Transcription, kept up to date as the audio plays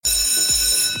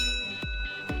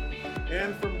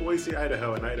And from Boise,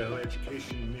 Idaho, and Idaho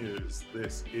Education News,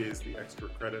 this is the Extra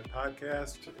Credit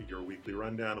Podcast, your weekly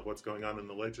rundown of what's going on in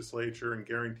the legislature and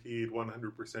guaranteed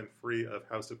 100% free of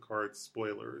House of Cards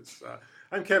spoilers.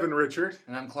 I'm Kevin Richert.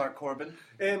 And I'm Corbin.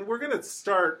 And we're going to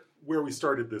start where we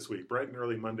started this week, bright and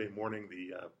early Monday morning,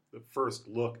 the first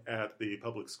look at the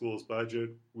public schools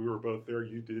budget. We were both there.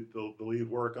 You did the lead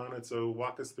work on it, so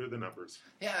walk us through the numbers.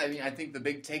 Yeah, I think the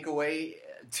big takeaway,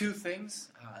 two things.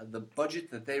 The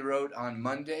budget that they wrote on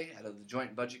Monday out of the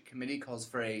Joint Budget Committee calls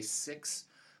for a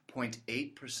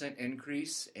 6.8%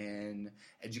 increase in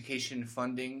education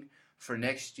funding for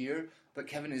next year. But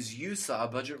Kevin, as you saw,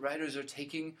 budget writers are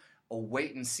taking a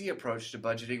wait-and-see approach to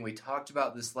budgeting. We talked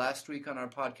about this last week on our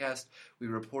podcast. We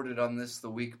reported on this the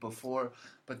week before.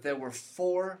 But there were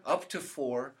up to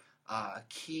four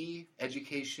key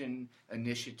education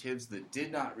initiatives that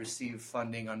did not receive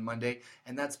funding on Monday.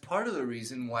 And that's part of the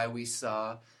reason why we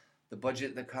saw the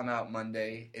budget that come out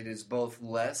Monday. It is both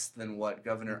less than what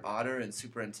Governor Otter and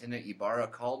Superintendent Ibarra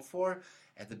called for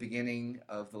at the beginning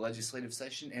of the legislative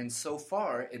session. And so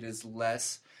far, it is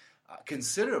less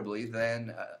considerably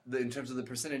than, in terms of the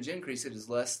percentage increase, it is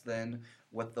less than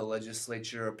what the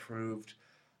legislature approved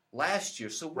last year.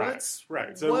 So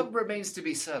what remains to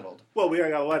be settled? Well, we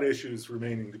got a lot of issues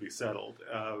remaining to be settled.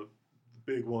 The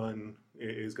big one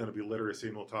is going to be literacy,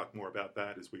 and we'll talk more about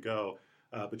that as we go.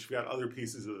 But you've got other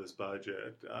pieces of this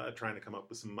budget trying to come up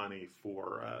with some money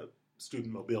for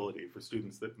student mobility, for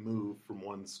students that move from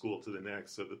one school to the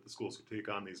next so that the schools who take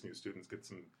on these new students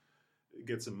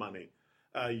get some money.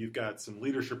 You've got some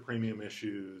leadership premium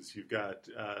issues. You've got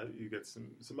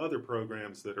some other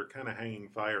programs that are kind of hanging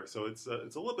fire. So it's a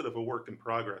little bit of a work in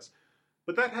progress,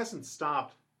 but that hasn't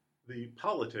stopped the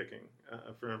politicking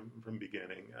from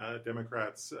beginning.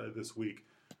 Democrats this week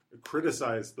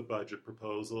criticized the budget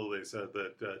proposal. They said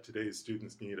that today's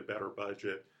students need a better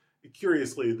budget.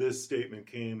 Curiously, this statement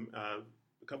came a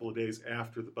couple of days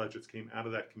after the budgets came out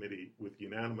of that committee with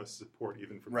unanimous support,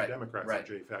 even from the Democrats at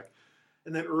JFAC.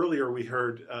 And then earlier we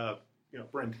heard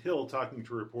Brent Hill talking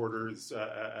to reporters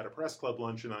at a press club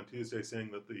luncheon on Tuesday saying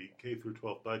that the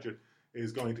K-12 budget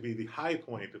is going to be the high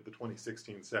point of the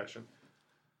 2016 session.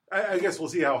 I guess we'll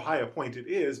see how high a point it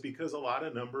is because a lot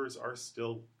of numbers are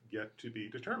still yet to be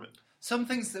determined. Some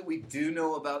things that we do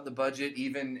know about the budget,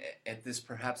 even at this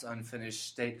perhaps unfinished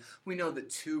state, we know that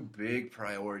two big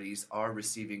priorities are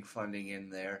receiving funding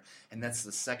in there, and that's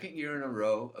the second year in a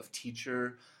row of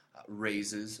teacher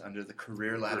raises under the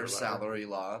career ladder salary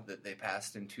law that they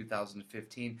passed in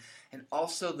 2015, and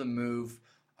also the move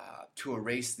to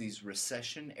erase these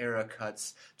recession-era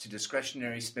cuts to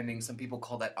discretionary spending. Some people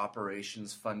call that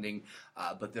operations funding,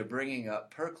 but they're bringing up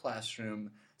per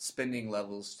classroom spending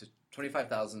levels to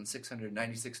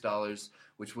 $25,696,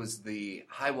 which was the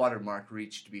high water mark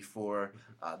reached before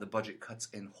the budget cuts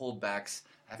and holdbacks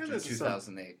after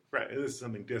 2008. This is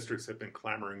something districts have been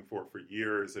clamoring for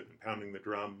years. They've been pounding the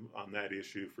drum on that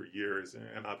issue for years,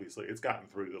 and obviously it's gotten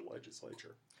through the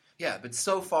legislature. Yeah, but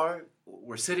so far,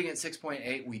 we're sitting at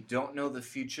 6.8. We don't know the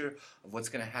future of what's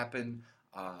going to happen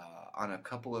on a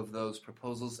couple of those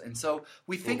proposals. And so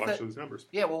we think we'll watch those numbers.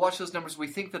 Yeah, we'll watch those numbers. We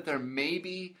think that there may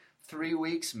be 3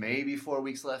 weeks, maybe 4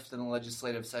 weeks left in the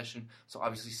legislative session. So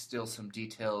obviously still some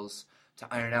details to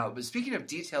iron out. But speaking of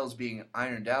details being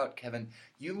ironed out, Kevin,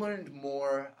 you learned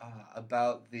more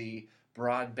about the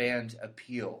broadband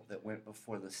appeal that went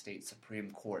before the state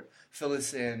Supreme Court. Fill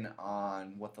us in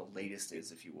on what the latest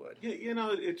is, if you would. Yeah,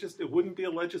 it wouldn't be a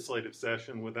legislative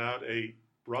session without a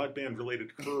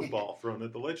broadband-related curveball thrown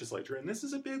at the legislature, and this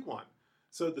is a big one.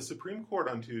 So the Supreme Court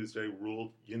on Tuesday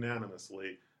ruled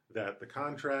unanimously that the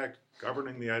contract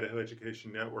governing the Idaho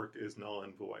Education Network is null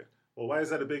and void. Well, why is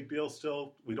that a big deal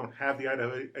still? We don't have the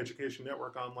Idaho Education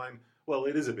Network online. Well,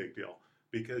 it is a big deal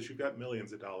because you've got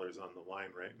millions of dollars on the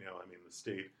line right now. I mean, the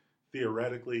state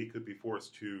theoretically could be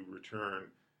forced to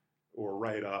return or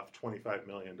write off $25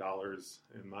 million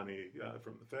in money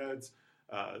from the feds.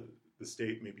 The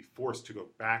state may be forced to go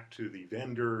back to the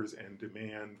vendors and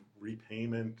demand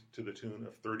repayment to the tune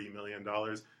of $30 million.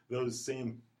 Those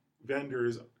same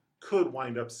vendors could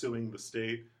wind up suing the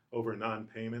state over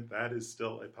non-payment. That is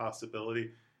still a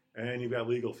possibility. And you've got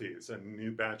legal fees, a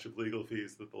new batch of legal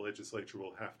fees that the legislature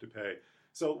will have to pay.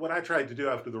 So what I tried to do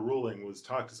after the ruling was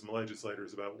talk to some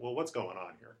legislators about, well, what's going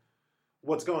on here?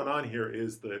 What's going on here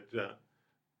is that the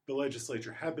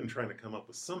legislature had been trying to come up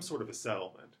with some sort of a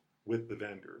settlement with the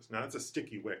vendors. Now, it's a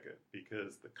sticky wicket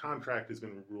because the contract has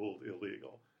been ruled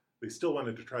illegal. They still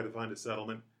wanted to try to find a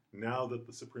settlement. Now that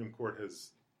the Supreme Court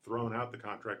has thrown out the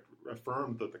contract,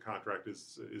 affirmed that the contract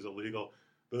is illegal,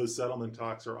 those settlement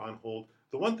talks are on hold.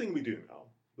 The one thing we do know,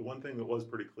 the one thing that was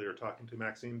pretty clear talking to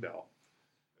Maxine Bell,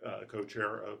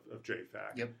 co-chair of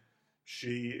JFAC. Yep.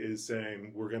 She is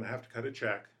saying we're going to have to cut a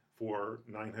check for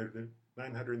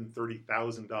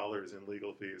 $930,000 in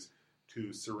legal fees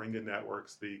to Syringa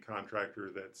Networks, the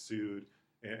contractor that sued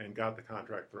and got the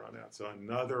contract thrown out. So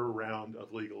another round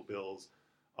of legal bills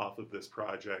off of this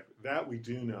project that we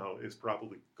do know is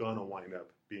probably going to wind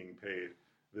up being paid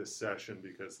this session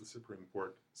because the Supreme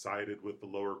Court sided with the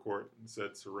lower court and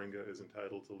said Syringa is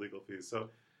entitled to legal fees. So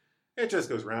it just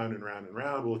goes round and round and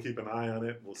round. We'll keep an eye on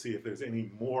it. We'll see if there's any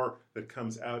more that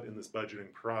comes out in this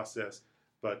budgeting process.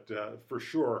 But for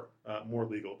sure, more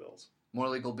legal bills. More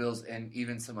legal bills and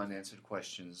even some unanswered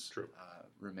questions True.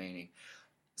 Remaining.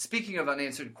 Speaking of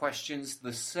unanswered questions,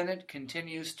 the Senate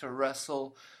continues to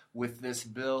wrestle with this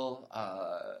bill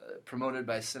promoted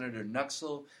by Senator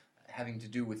Nuxel having to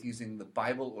do with using the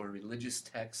Bible or religious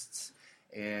texts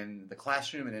in the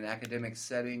classroom in an academic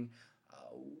setting.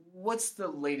 What's the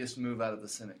latest move out of the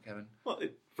Senate, Kevin? Well,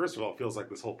 first of all, it feels like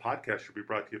this whole podcast should be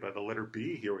brought to you by the letter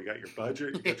B. Here we got your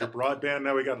budget, you got your broadband,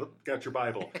 now we got your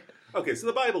Bible. Okay, so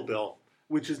the Bible bill,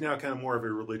 which is now kind of more of a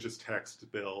religious text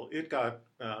bill, it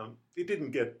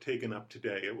didn't get taken up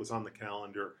today. It was on the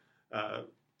calendar.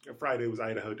 Friday was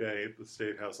Idaho Day at the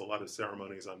State House. A lot of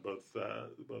ceremonies on both the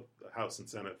House and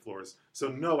Senate floors. So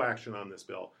no action on this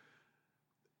bill.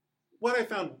 What I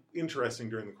found interesting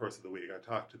during the course of the week, I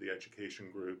talked to the education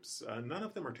groups. None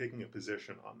of them are taking a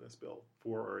position on this bill,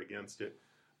 for or against it.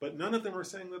 But none of them are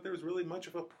saying that there's really much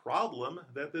of a problem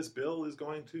that this bill is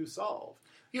going to solve.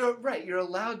 You're right. You're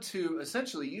allowed to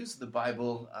essentially use the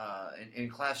Bible in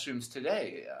classrooms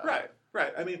today. Right.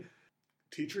 I mean,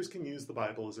 teachers can use the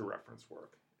Bible as a reference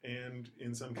work. And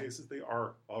in some cases, they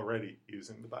are already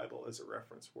using the Bible as a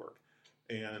reference work.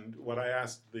 And what I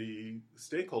asked the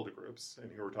stakeholder groups,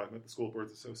 and here we're talking about the School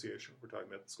Boards Association, we're talking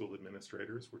about the school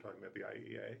administrators, we're talking about the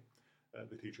IEA,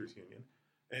 the teachers union,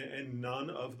 and none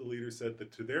of the leaders said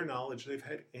that to their knowledge they've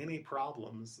had any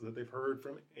problems that they've heard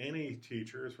from any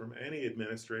teachers, from any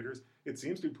administrators. It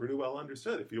seems to be pretty well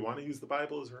understood. If you want to use the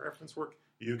Bible as a reference work,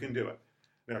 you can do it.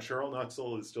 Now, Cheryl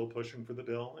Nuxel is still pushing for the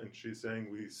bill, and she's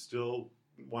saying we still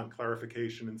want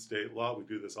clarification in state law. We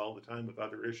do this all the time with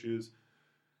other issues.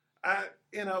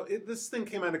 This thing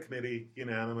came out of committee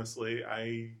unanimously.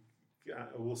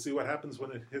 We'll see what happens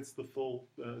when it hits the full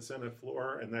Senate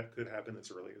floor, and that could happen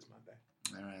as early as Monday.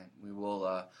 All right,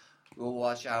 we'll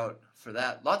watch out for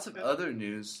that. Lots of other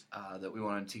news that we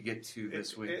wanted to get to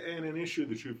this week, and an issue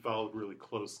that you've followed really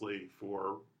closely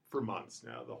for months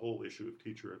now. The whole issue of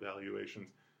teacher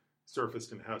evaluations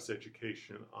surfaced in House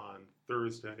Education on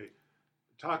Thursday.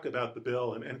 Talk about the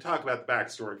bill and talk about the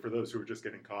backstory for those who are just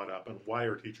getting caught up, and why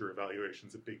are teacher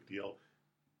evaluations a big deal,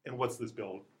 and what's this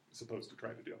bill supposed to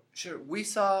try to do? Sure. We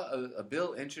saw a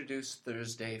bill introduced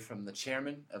Thursday from the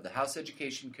chairman of the House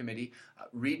Education Committee,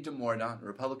 Reed DeMordaunt, a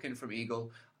Republican from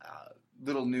Eagle.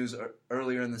 Little news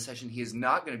earlier in the session, he is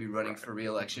not going to be running for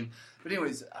re-election. But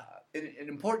anyways, an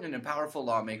important and powerful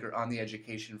lawmaker on the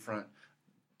education front,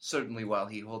 certainly while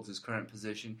he holds his current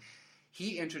position.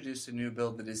 He introduced a new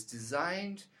bill that is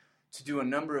designed to do a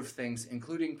number of things,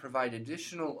 including provide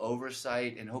additional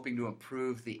oversight and hoping to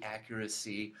improve the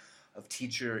accuracy of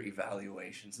teacher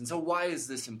evaluations. And so why is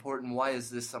this important? Why is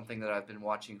this something that I've been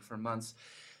watching for months?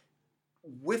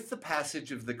 With the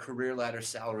passage of the career ladder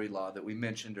salary law that we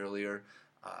mentioned earlier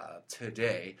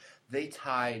today, they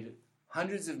tied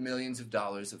hundreds of millions of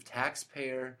dollars of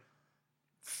taxpayer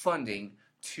funding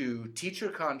to teacher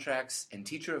contracts and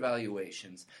teacher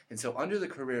evaluations. And so under the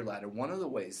career ladder, one of the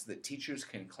ways that teachers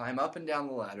can climb up and down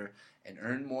the ladder and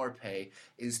earn more pay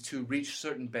is to reach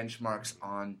certain benchmarks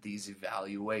on these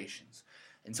evaluations.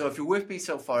 And so if you're with me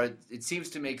so far, it seems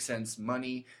to make sense.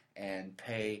 Money and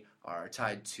pay are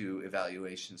tied to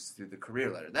evaluations through the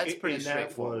career ladder. That's pretty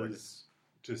straightforward. That was,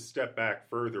 to step back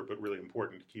further, but really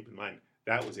important to keep in mind,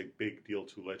 that was a big deal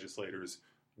to legislators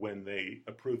when they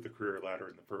approved the career ladder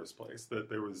in the first place. That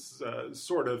there was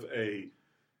sort of a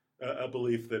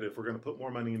belief that if we're going to put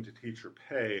more money into teacher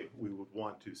pay, we would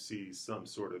want to see some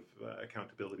sort of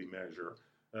accountability measure,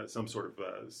 some sort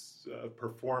of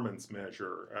performance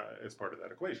measure as part of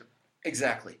that equation.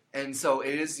 Exactly. And so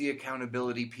it is the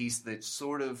accountability piece that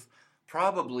sort of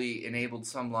probably enabled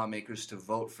some lawmakers to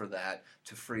vote for that,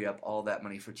 to free up all that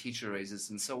money for teacher raises.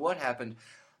 And so what happened?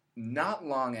 Not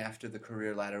long after the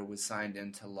career ladder was signed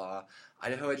into law,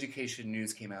 Idaho Education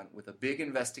News came out with a big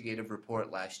investigative report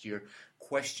last year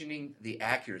questioning the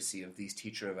accuracy of these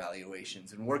teacher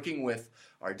evaluations. And working with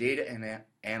our data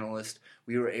analyst,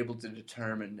 we were able to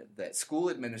determine that school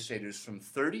administrators from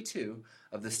 32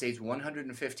 of the state's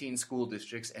 115 school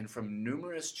districts and from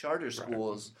numerous charter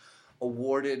schools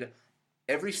awarded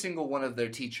every single one of their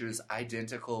teachers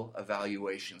identical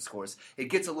evaluation scores. It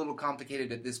gets a little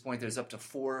complicated at this point. There's up to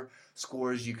 4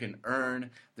 scores you can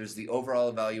earn. There's the overall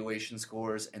evaluation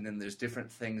scores, and then there's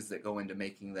different things that go into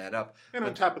making that up. And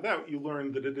on top of that, you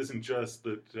learn that it isn't just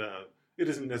that it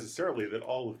isn't necessarily that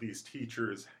all of these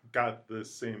teachers got the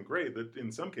same grade, that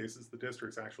in some cases the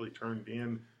districts actually turned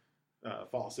in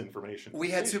false information. We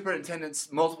had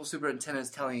multiple superintendents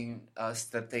telling us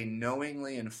that they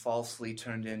knowingly and falsely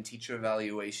turned in teacher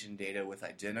evaluation data with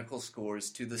identical scores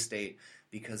to the state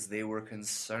because they were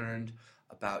concerned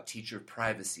about teacher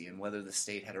privacy and whether the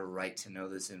state had a right to know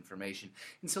this information.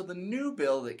 And so the new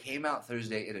bill that came out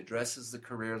Thursday, it addresses the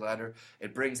career ladder.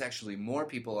 It brings actually more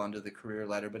people onto the career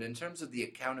ladder. But in terms of the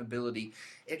accountability,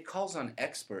 it calls on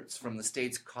experts from the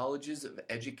state's colleges of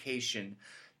education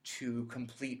to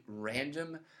complete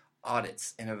random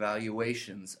audits and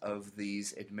evaluations of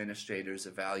these administrators'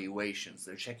 evaluations.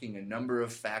 They're checking a number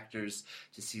of factors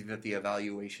to see that the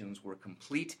evaluations were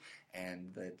complete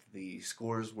and that the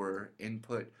scores were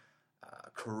input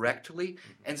correctly.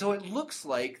 And so it looks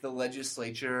like the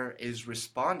legislature is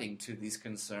responding to these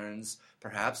concerns,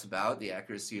 perhaps about the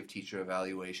accuracy of teacher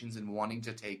evaluations, and wanting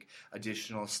to take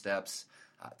additional steps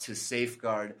to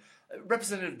safeguard.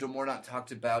 Representative DeMornott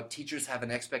talked about teachers have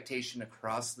an expectation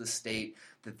across the state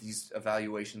that these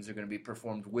evaluations are going to be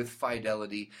performed with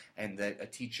fidelity, and that a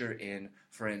teacher in,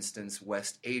 for instance,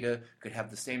 West Ada could have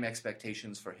the same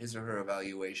expectations for his or her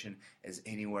evaluation as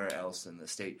anywhere else in the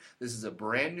state. This is a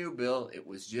brand new bill. It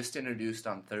was just introduced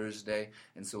on Thursday,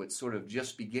 and so it's sort of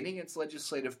just beginning its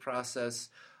legislative process.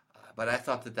 But I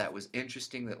thought that was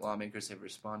interesting that lawmakers have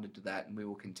responded to that, and we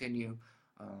will continue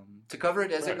to cover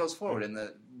it as it goes forward in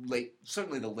the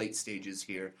certainly the late stages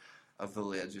here of the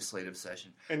legislative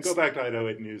session. And go back to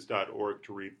idahonews.org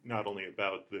to read not only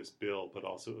about this bill, but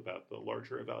also about the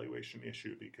larger evaluation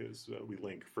issue, because we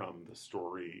link from the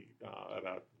story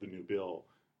about the new bill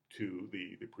to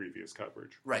the previous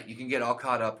coverage. Right. You can get all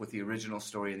caught up with the original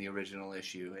story and the original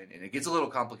issue, and it gets a little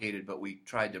complicated, but we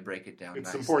tried to break it down It's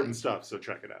nicely. important stuff, so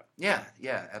check it out. Yeah,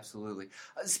 absolutely.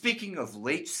 Speaking of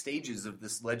late stages of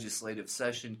this legislative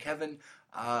session, Kevin,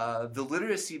 the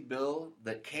literacy bill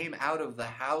that came out of the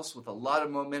House with a lot of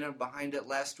momentum behind it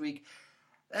last week,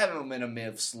 that momentum may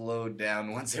have slowed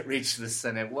down once it reached the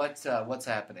Senate. What's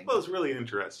happening? Well, it's really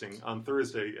interesting. On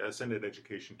Thursday, Senate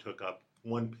Education took up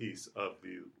one piece of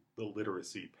the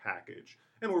literacy package.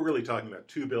 And we're really talking about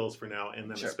 2 bills for now and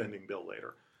then a spending bill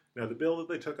later. Now, the bill that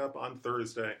they took up on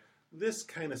Thursday, this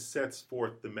kind of sets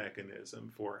forth the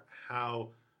mechanism for how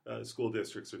school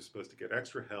districts are supposed to get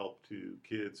extra help to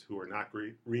kids who are not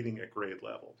reading at grade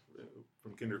level,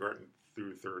 from kindergarten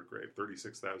through 3rd grade,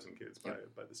 36,000 kids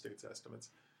by the state's estimates.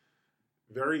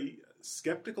 Very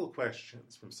skeptical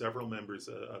questions from several members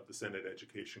of the Senate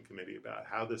Education Committee about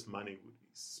how this money would be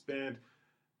spent,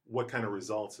 what kind of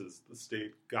results has the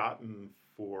state gotten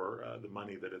for the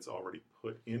money that it's already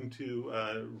put into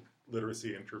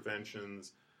literacy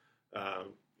interventions,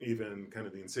 even kind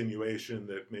of the insinuation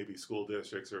that maybe school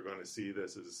districts are going to see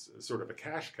this as sort of a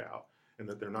cash cow and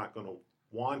that they're not going to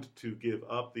want to give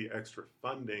up the extra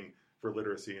funding for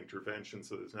literacy intervention,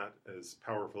 so there's not as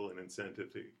powerful an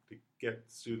incentive to get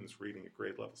students reading at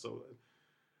grade level. So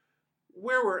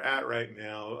where we're at right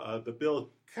now, the bill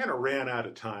kind of ran out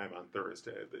of time on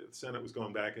Thursday. The Senate was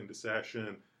going back into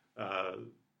session.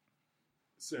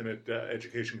 Senate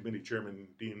Education Committee Chairman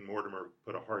Dean Mortimer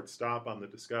put a hard stop on the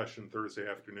discussion Thursday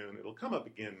afternoon. It'll come up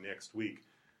again next week.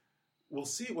 We'll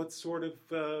see what sort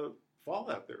of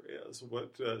fallout there is,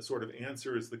 what sort of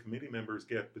answers the committee members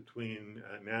get between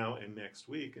now and next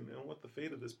week, and what the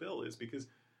fate of this bill is, because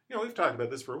we've talked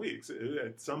about this for weeks.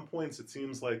 At some points, it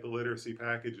seems like the literacy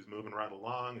package is moving right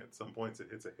along. At some points, it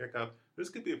hits a hiccup. This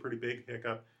could be a pretty big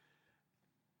hiccup.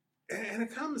 And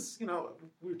it comes,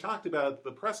 we talked about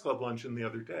the press club luncheon the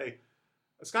other day.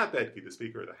 Scott Bedke, the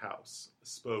Speaker of the House,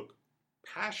 spoke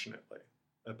passionately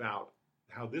about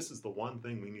how this is the one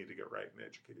thing we need to get right in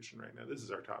education right now. This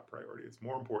is our top priority. It's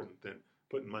more important than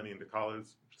putting money into college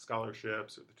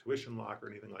scholarships or the tuition lock or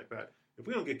anything like that. If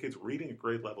we don't get kids reading at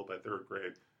grade level by 3rd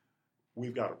grade,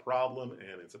 we've got a problem,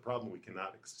 and it's a problem we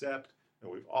cannot accept,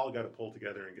 and we've all got to pull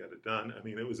together and get it done. I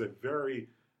mean, it was a very,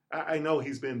 I know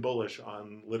he's been bullish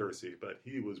on literacy, but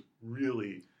he was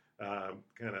really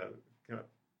kind of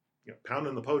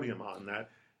pounding the podium on that.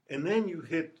 And then you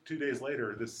hit 2 days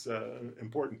later, this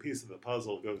important piece of the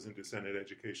puzzle goes into Senate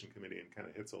Education Committee and kind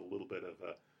of hits a little bit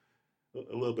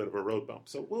of a road bump.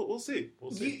 So we'll see.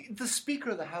 We'll see. The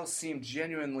Speaker of the House seemed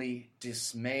genuinely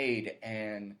dismayed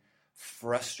and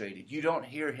frustrated. You don't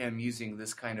hear him using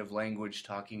this kind of language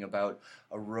talking about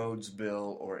a roads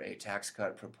bill or a tax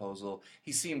cut proposal.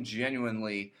 He seemed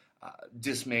genuinely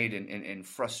dismayed and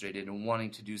frustrated and wanting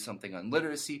to do something on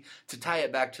literacy. To tie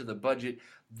it back to the budget,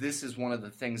 this is one of the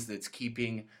things that's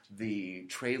keeping the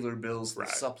trailer bills, the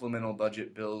supplemental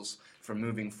budget bills from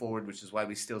moving forward, which is why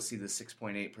we still see the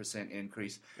 6.8%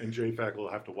 increase. And JFAC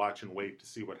will have to watch and wait to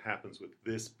see what happens with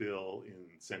this bill in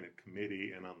Senate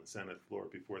committee and on the Senate floor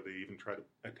before they even try to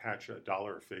attach a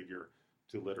dollar figure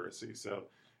to literacy. So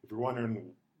if you're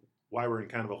wondering why we're in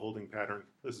kind of a holding pattern,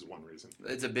 this is one reason.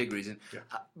 It's a big reason. Yeah.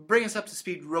 Bring us up to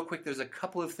speed real quick. There's a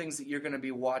couple of things that you're going to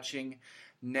be watching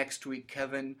next week,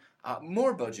 Kevin.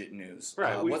 More budget news.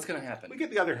 Right. What's going to happen? We get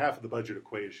the other half of the budget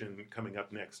equation coming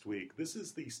up next week. This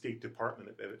is the State Department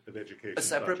of Education. A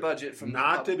separate budget from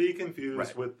not to be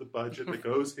confused with the budget that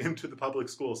goes into the public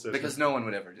school system. Because no one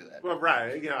would ever do that. Well,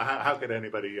 right. You know, how could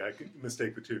anybody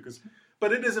mistake the two?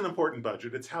 But it is an important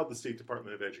budget. It's how the State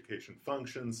Department of Education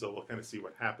functions, so we'll kind of see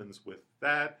what happens with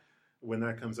that when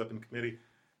that comes up in committee.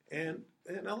 And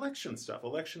election stuff,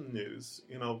 election news.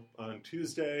 You know, on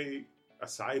Tuesday,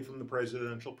 aside from the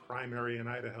presidential primary in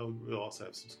Idaho, we'll also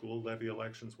have some school levy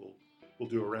elections. We'll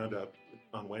do a roundup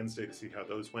on Wednesday to see how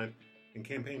those went. And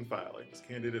campaign filings,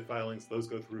 candidate filings, those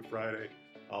go through Friday.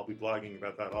 I'll be blogging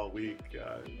about that all week,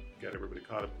 get everybody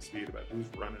caught up to speed about who's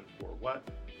running for what.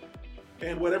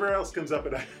 And whatever else comes up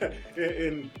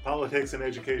in politics and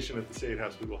education at the State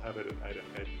House, we will have it at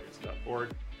idahoednews.org.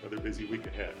 Another busy week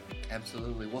ahead.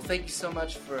 Absolutely. Well, thank you so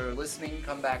much for listening.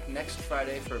 Come back next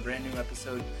Friday for a brand new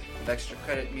episode of Extra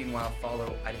Credit. Meanwhile,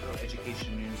 follow Idaho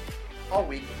Education News all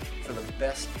week for the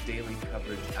best daily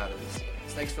coverage out of the state.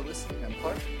 Thanks for listening. I'm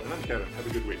Clark. And I'm Kevin. Have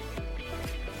a good week.